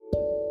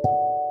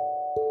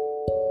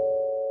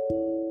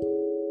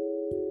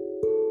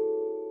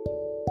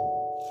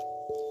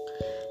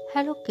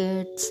Hello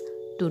kids,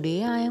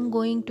 today I am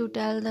going to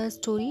tell the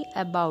story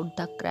about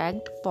the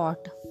cracked pot.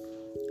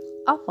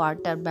 A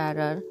water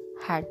bearer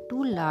had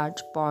two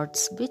large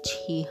pots which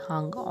he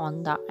hung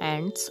on the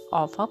ends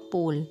of a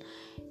pole.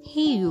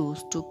 He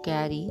used to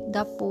carry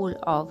the pole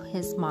of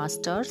his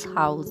master's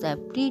house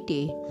every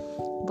day.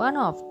 One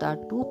of the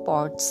two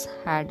pots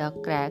had a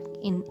crack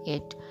in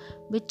it,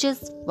 which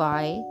is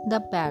why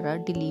the bearer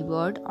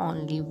delivered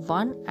only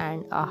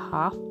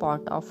 1.5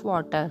 pot of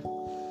water.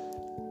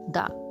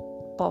 The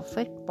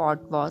perfect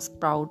pot was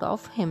proud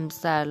of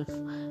himself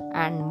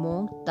and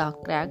mocked the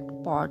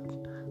cracked pot.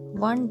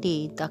 One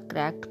day, the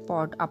cracked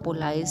pot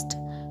apologized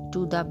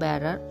to the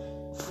bearer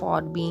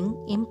for being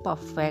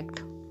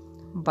imperfect,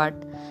 but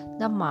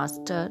the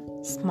master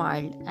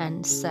smiled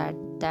and said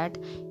that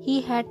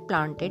he had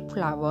planted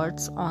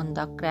flowers on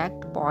the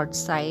cracked pot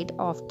side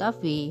of the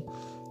way.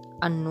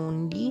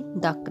 Unknowingly,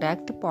 the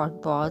cracked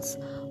pot was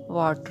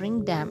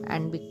watering them,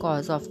 and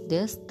because of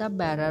this, the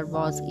bearer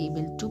was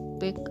able to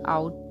pick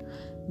out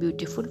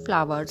beautiful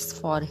flowers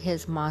for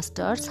his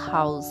master's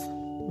house.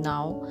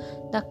 Now,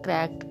 the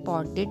cracked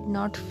pot did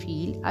not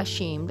feel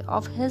ashamed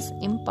of his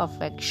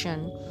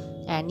imperfection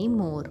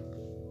anymore.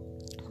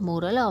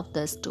 Moral of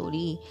the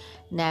story: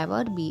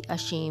 never be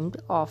ashamed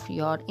of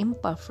your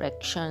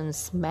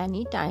imperfections.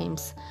 Many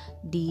times,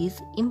 these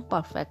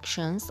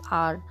imperfections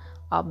are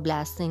a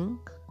blessing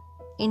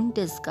in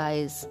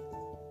disguise.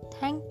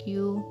 Thank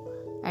you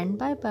and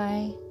bye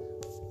bye.